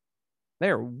 They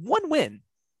are one win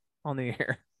on the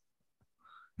year.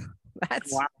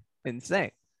 That's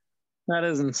insane. That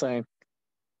is insane.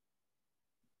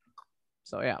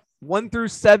 So, yeah, 1 through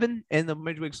 7 in the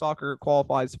Major League Soccer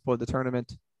qualifies for the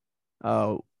tournament.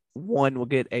 1 will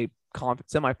get a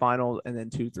semifinal, and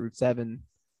then 2 through 7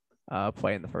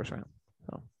 play in the first round.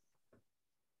 So,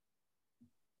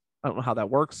 I don't know how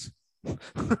that works.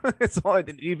 It's all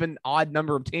an even odd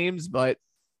number of teams, but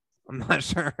I'm not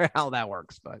sure how that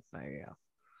works. But yeah.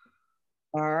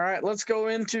 All right, let's go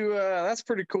into that's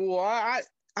pretty cool. I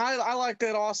like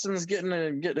that Austin's getting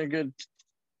a good.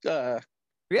 Yeah,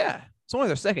 it's only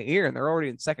their second year, and they're already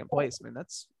in second place. I mean,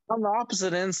 that's on the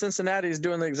opposite end. Cincinnati is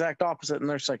doing the exact opposite in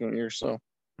their second year. So,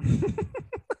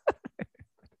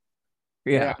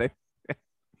 yeah.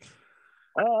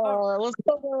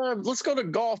 Let's go to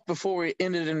golf before we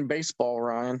end it in baseball,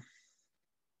 Ryan.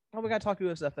 Oh, we got to talk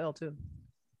USFL too.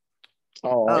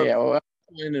 Oh yeah, well,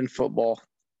 end in football.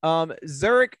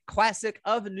 Zurich Classic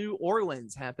of New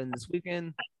Orleans happened this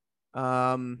weekend.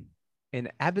 In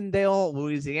Avondale,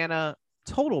 Louisiana,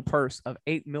 total purse of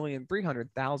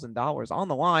 $8,300,000 on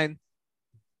the line.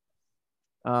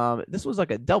 This was like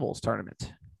a doubles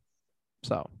tournament,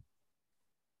 so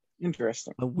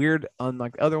interesting. A weird,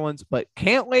 unlike other ones, but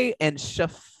Cantley and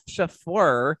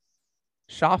Schauffele.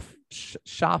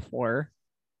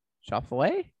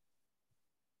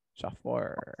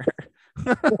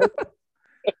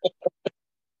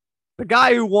 The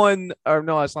guy who won, or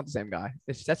no, it's not the same guy.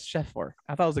 That's Scheffler.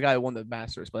 I thought it was the guy who won the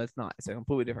Masters, but it's not. It's a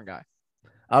completely different guy.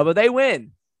 But they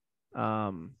win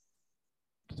the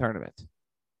tournament.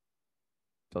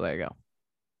 So there you go.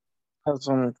 That's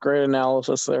some great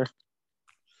analysis there.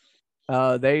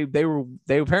 They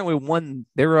apparently won.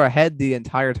 They were ahead the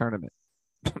entire tournament.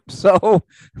 So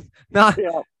not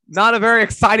a very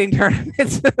exciting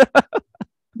tournament.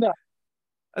 No.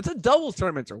 It's a doubles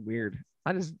tournaments are weird.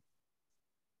 I just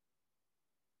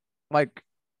I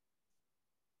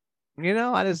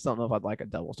just don't know if I'd like a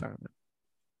doubles tournament.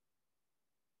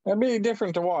 That'd be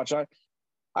different to watch. I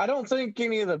don't think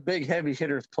any of the big heavy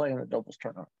hitters play in the doubles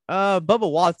tournament.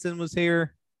 Bubba Watson was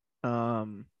here.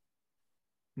 Nakazawa.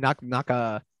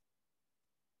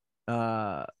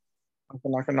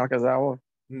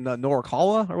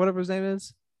 Norikawa or whatever his name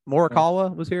is.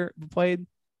 Morikawa was here, played.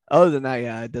 Other than that,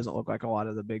 yeah, it doesn't look like a lot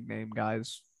of the big name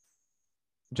guys.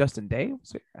 Justin Day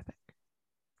was here, I think.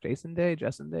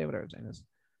 Justin Day, whatever his name is.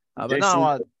 But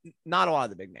not a lot of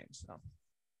the big names. So.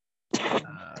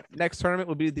 Next tournament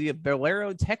will be the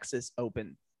Valero Texas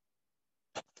Open.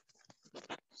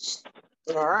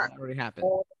 All right. That already happened.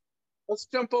 Let's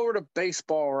jump over to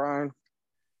baseball, Ryan.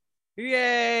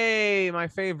 Yay, my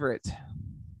favorite.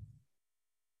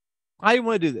 How do you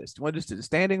want to do this? Do you want to just do the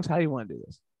standings? How do you want to do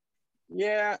this?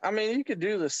 Yeah, I mean, you could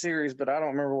do the series, but I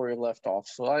don't remember where you left off.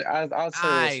 So I'd say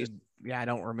let's just I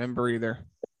don't remember either.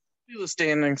 do the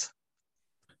standings.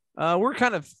 We're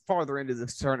kind of farther into the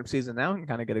turnip season now and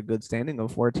kind of get a good standing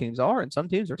of where teams are. And some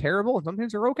teams are terrible and some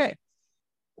teams are okay.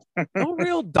 No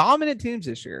real dominant teams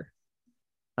this year.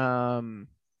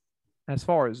 As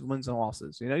far as wins and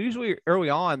losses, usually early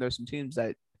on, there's some teams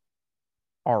that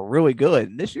are really good.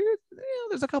 And this year,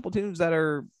 there's a couple teams that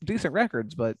are decent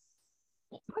records, but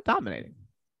not dominating.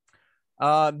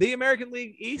 The American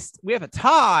League East, we have a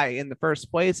tie in the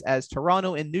first place as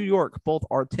Toronto and New York both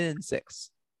are 10-6.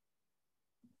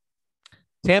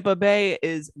 Tampa Bay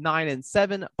is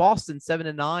 9-7, Boston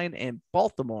 7-9, and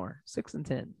Baltimore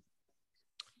 6-10.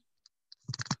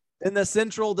 In the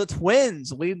Central, the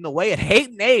Twins leading the way at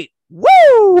 8-8.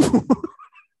 Woo!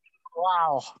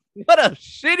 Wow. What a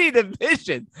shitty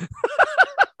division.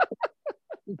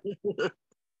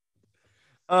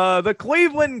 The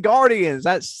Cleveland Guardians,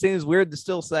 that seems weird to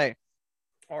still say,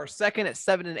 are second at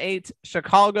 7-8.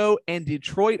 Chicago and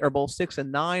Detroit are both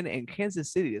 6-9, and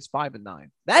Kansas City is 5-9.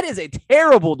 That is a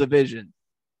terrible division.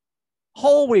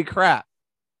 Holy crap.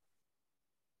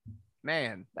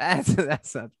 Man, that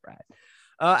sounds bad.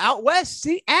 Out west,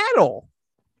 Seattle.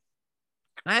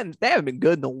 And they haven't been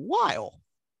good in a while.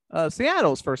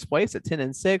 Seattle's first place at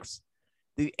 10-6.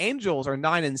 The Angels are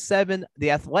 9-7.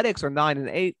 The Athletics are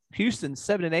 9-8. Houston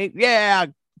 7-8. Yeah,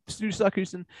 you suck,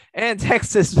 Houston. And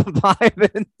Texas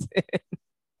 5-10.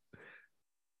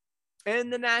 In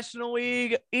the National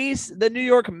League East, the New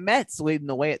York Mets leading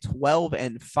the way at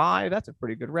 12-5. That's a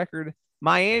pretty good record.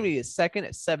 Miami is second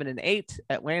at 7-8.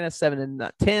 Atlanta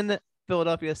 7-10.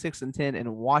 Philadelphia 6-10,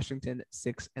 and Washington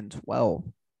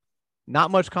 6-12.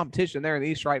 Not much competition there in the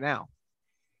East right now.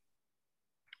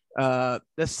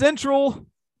 The Central,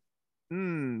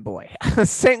 boy,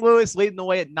 St. Louis leading the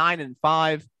way at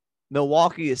 9-5.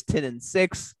 Milwaukee is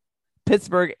 10-6.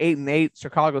 Pittsburgh 8-8.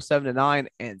 Chicago 7-9,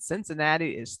 and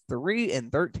Cincinnati is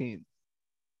 3-13.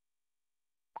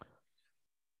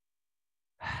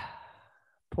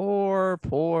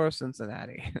 Poor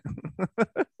Cincinnati.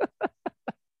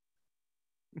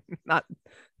 Not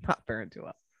faring too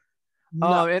well.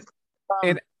 No.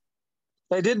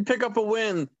 They did pick up a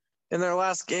win in their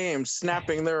last game,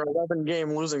 snapping their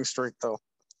 11-game losing streak, though.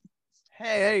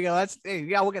 Hey, there you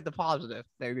go. We'll get the positive.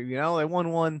 They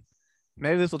won one.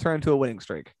 Maybe this will turn into a winning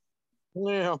streak.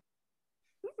 Yeah.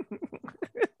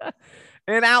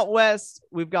 And out west,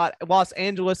 we've got Los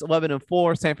Angeles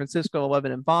 11-4, San Francisco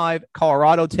 11-5,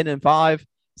 Colorado 10-5,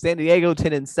 San Diego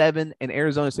 10-7, and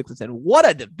Arizona 6-10. What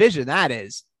a division that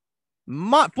is!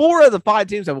 4 of the 5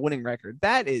 teams have a winning record.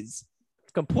 That is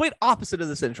complete opposite of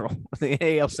the Central,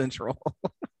 the AL Central.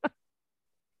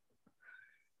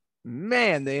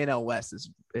 Man, the NL West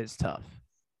is tough.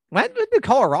 When did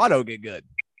Colorado get good?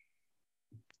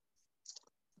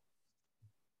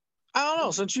 I don't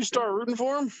know. Since you started rooting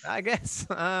for them, I guess.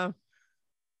 Yeah.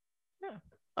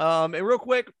 And real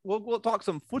quick, we'll talk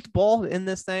some football in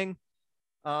this thing.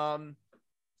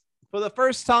 For the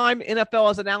first time, NFL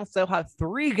has announced they'll have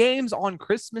 3 games on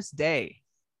Christmas Day.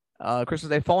 Christmas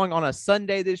Day falling on a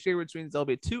Sunday this year, which means there'll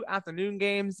be 2 afternoon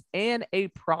games and a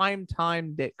prime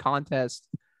time contest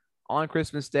on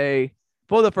Christmas Day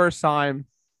for the first time.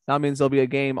 That means there'll be a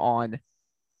game on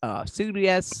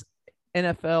CBS,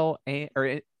 NFL,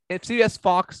 or CBS,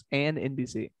 Fox, and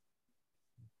NBC.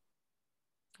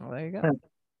 Well, there you go.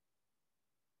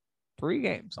 3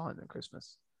 games on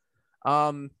Christmas.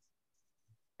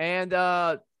 And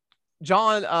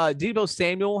John Deebo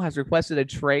Samuel has requested a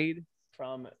trade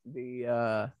from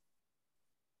the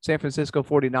San Francisco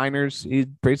 49ers. He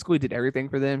basically did everything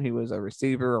for them. He was a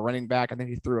receiver, a running back. I think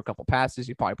he threw a couple passes.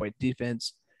 He probably played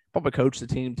defense, probably coached the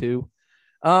team too.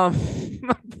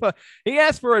 But he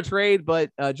asked for a trade,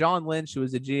 but John Lynch, who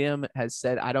is the GM, has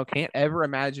said, can't ever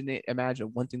imagine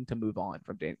wanting to move on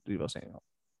from Deebo Samuel.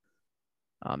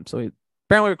 So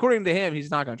apparently, according to him, he's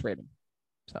not going to trade him.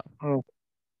 So.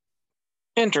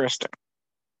 Interesting.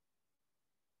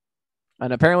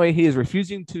 And apparently he is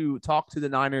refusing to talk to the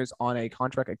Niners on a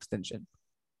contract extension.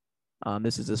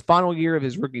 This is his final year of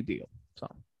his rookie deal.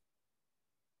 So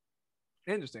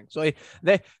interesting. So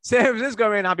San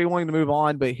Francisco may not be wanting to move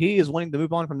on, but he is wanting to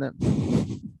move on from them.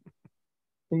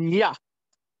 Yeah.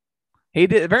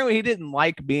 Apparently he didn't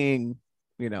like being,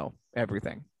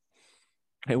 everything.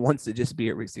 He wants to just be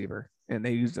a receiver, and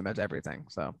they used him as everything.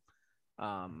 So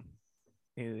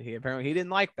he apparently he didn't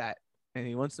like that, and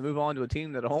he wants to move on to a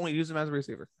team that only use him as a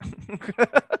receiver.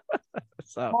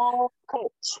 So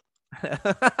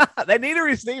They need a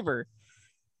receiver.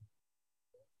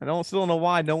 Still don't know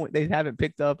why they haven't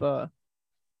picked up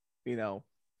There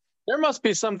must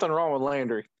be something wrong with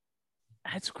Landry.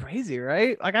 That's crazy,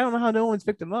 right? Like, I don't know how no one's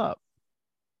picked him up.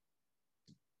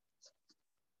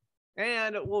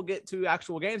 And we'll get to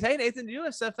actual games. Hey, Nathan, the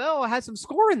USFL had some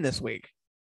scoring this week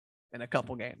in a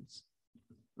couple games.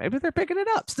 Maybe they're picking it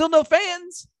up. Still no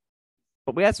fans,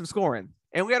 but we had some scoring.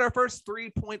 And we had our first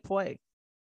 3-point play.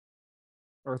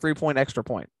 Or 3-point extra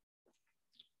point.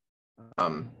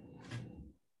 So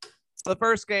the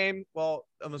first game, well,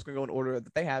 I'm just going to go in order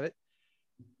that they have it.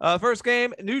 First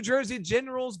game, New Jersey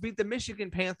Generals beat the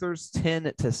Michigan Panthers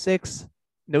 10-6.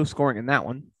 No scoring in that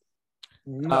one.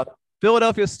 No.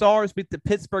 Philadelphia Stars beat the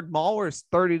Pittsburgh Maulers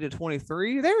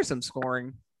 30-23. There's some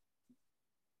scoring.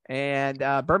 And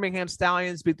Birmingham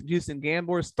Stallions beat the Houston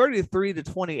Gamblers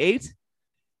 33-28.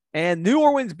 And New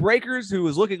Orleans Breakers, who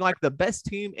was looking like the best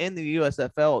team in the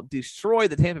USFL, destroyed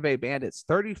the Tampa Bay Bandits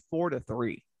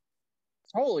 34-3.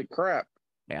 Holy crap.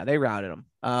 Yeah, they routed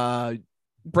them.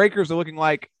 Breakers are looking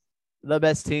like the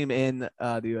best team in the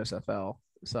USFL.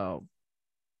 So,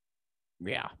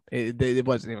 yeah, it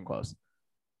wasn't even close.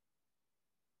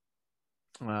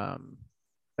 There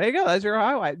you go. That's your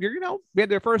highlight. We had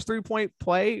their first 3-point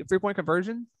play, 3-point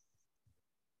conversion.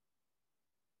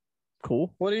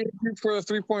 Cool. What do you do for a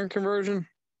 3-point conversion?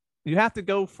 You have to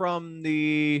go from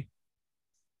the,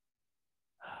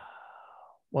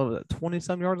 what was it,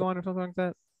 20-some yard line or something like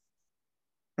that?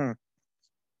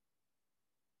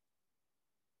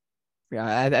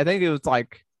 Yeah, I think it was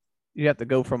like you have to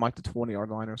go from like the 20-yard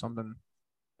line or something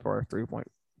for a 3-point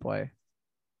play.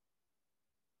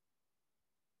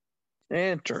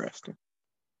 Interesting.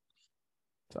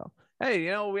 So,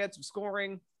 hey, we had some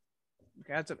scoring.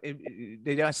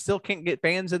 They still can't get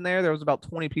fans in there. There was about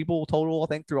 20 people total, I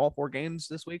think, through all 4 games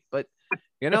this week. But,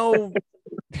 that's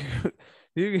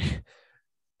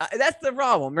the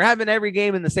problem. They're having every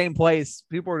game in the same place.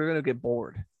 People are going to get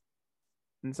bored.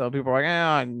 And so people are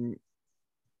like,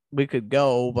 we could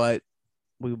go, but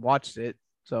we watched it.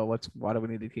 So why do we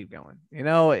need to keep going?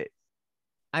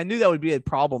 I knew that would be a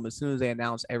problem as soon as they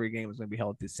announced every game was going to be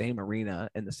held at the same arena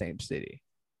in the same city.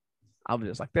 I was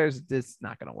just like, this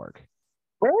not going to work.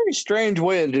 Very strange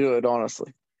way to do it,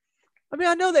 honestly. I mean,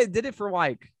 I know they did it for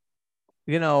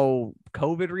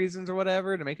COVID reasons or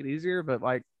whatever to make it easier,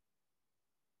 but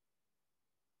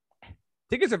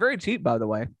tickets are very cheap, by the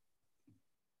way.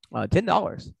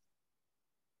 $10.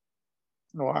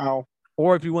 Wow.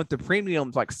 Or if you want the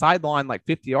premiums, like sideline, like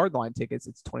 50-yard line tickets,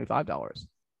 it's $25.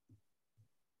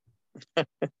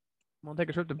 We'll take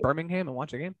a trip to Birmingham and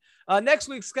watch a game. Next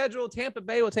week's schedule, Tampa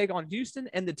Bay will take on Houston,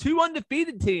 and the 2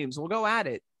 undefeated teams will go at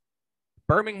it,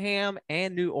 Birmingham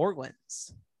and New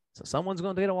Orleans. So someone's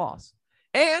going to get a loss.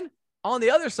 And on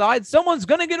the other side, someone's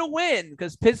going to get a win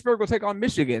because Pittsburgh will take on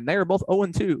Michigan. They are both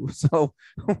 0-2. So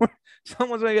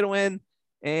someone's going to get a win.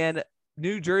 And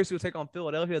New Jersey will take on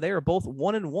Philadelphia. They are both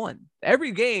 1-1.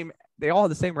 Every game, they all have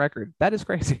the same record. That is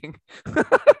crazy.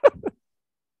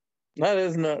 That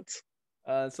is nuts.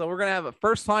 So we're going to have a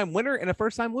first-time winner and a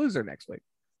first-time loser next week.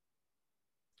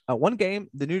 One game,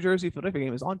 the New Jersey-Philadelphia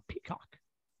game, is on Peacock.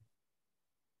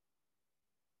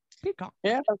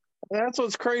 Yeah, that's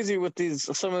what's crazy with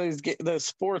some of the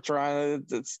sports, Ryan.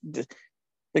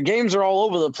 The games are all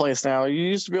over the place now. You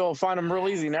used to be able to find them real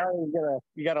easy. Now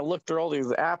you gotta look through all these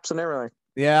apps and everything.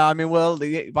 Yeah, I mean, well,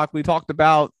 like we talked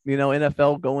about,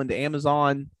 NFL going to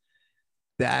Amazon.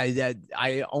 That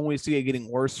I only see it getting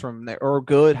worse from there, or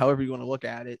good, however you want to look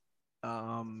at it.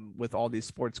 With all these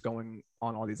sports going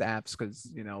on all these apps,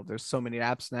 because there's so many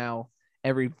apps now.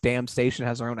 Every damn station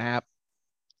has their own app.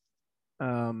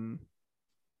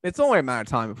 It's only a matter of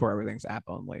time before everything's app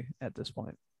only at this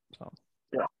point. So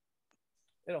yeah,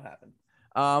 it'll happen.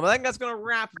 I think that's gonna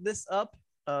wrap this up.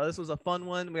 This was a fun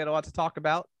one. We had a lot to talk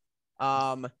about.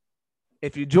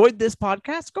 If you enjoyed this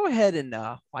podcast, go ahead and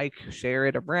share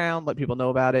it around, let people know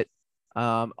about it.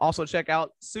 Also check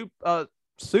out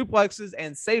Suplexes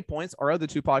and Save Points, our other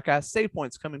 2 podcasts. Save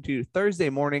Points coming to you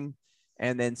Thursday morning,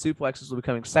 and then Suplexes will be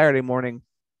coming Saturday morning.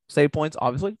 Save Points,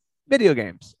 obviously, video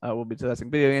games. We'll be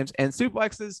discussing video games. And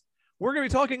Suplexes, we're going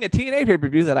to be talking a TNA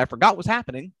pay-per-view that I forgot was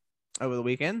happening over the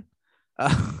weekend.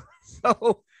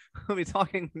 So we'll be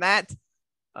talking that.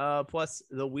 Plus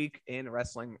the week in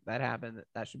wrestling that happened.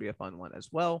 That should be a fun one as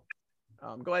well.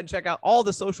 Go ahead and check out all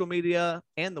the social media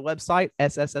and the website,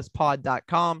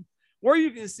 ssspod.com, where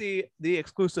you can see the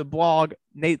exclusive blog,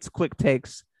 Nate's Quick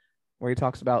Takes, where he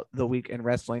talks about the week in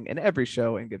wrestling in every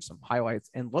show and gives some highlights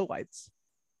and lowlights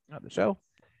of the show.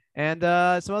 and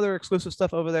some other exclusive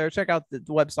stuff over there. Check out the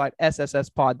website,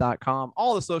 ssspod.com,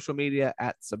 all the social media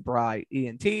at Sabri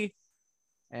ENT.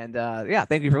 And yeah,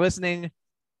 thank you for listening.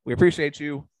 We appreciate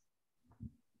you.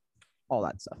 All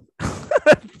that stuff.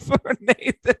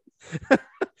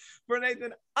 For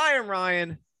Nathan, I am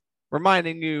Ryan,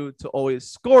 reminding you to always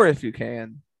score if you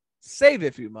can, save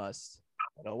if you must,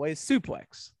 but always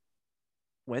suplex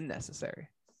when necessary.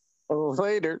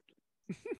 Later.